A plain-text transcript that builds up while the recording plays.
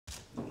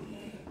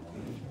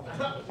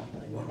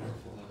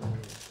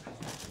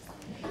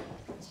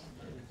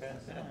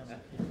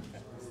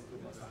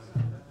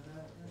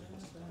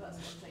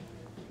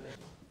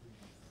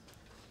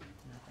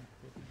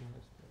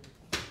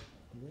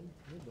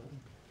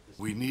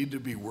We need to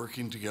be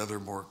working together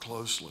more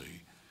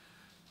closely.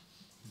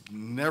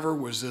 Never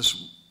was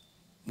this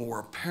more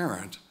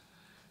apparent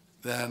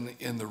than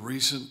in the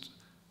recent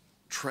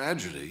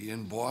tragedy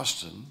in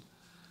Boston,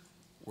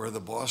 where the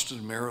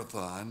Boston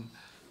Marathon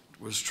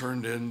was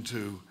turned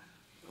into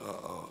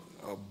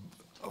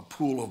a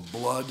pool of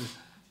blood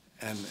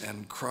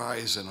and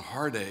cries and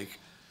heartache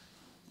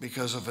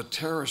because of a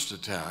terrorist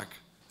attack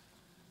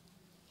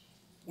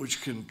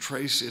which can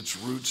trace its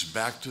roots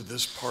back to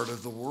this part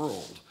of the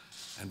world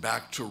and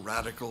back to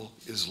radical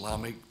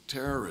Islamic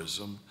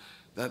terrorism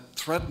that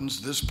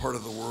threatens this part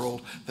of the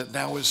world that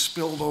now is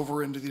spilled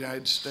over into the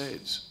United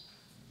States.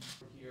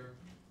 Here,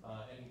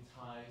 any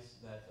ties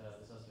that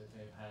the suspect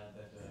may have had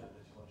that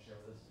you want to share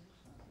with us?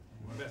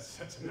 Well,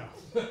 that's enough.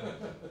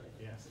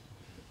 Yes.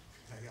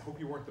 I hope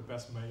you weren't the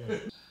best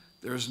man.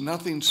 There's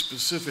nothing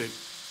specific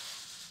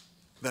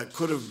that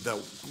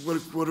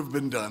would have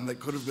been done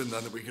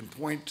that we can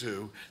point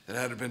to that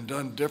had it been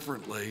done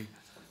differently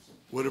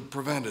would have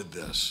prevented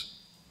this.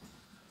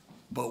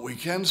 But we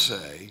can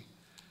say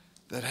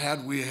that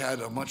had we had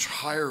a much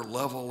higher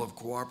level of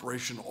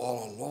cooperation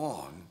all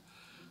along,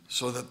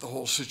 so that the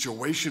whole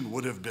situation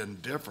would have been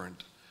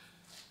different,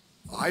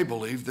 I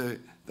believe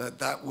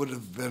that would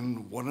have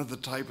been one of the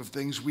type of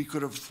things we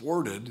could have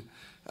thwarted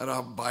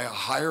by a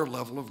higher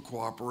level of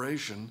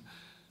cooperation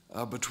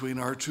between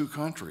our two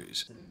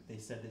countries. They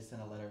said they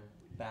sent a letter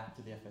back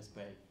to the FSB,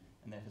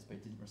 and the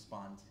FSB didn't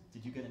respond.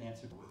 Did you get an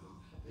answer?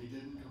 They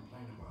didn't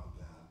complain about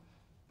that,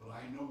 but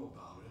I know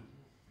about it,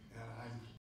 and I'm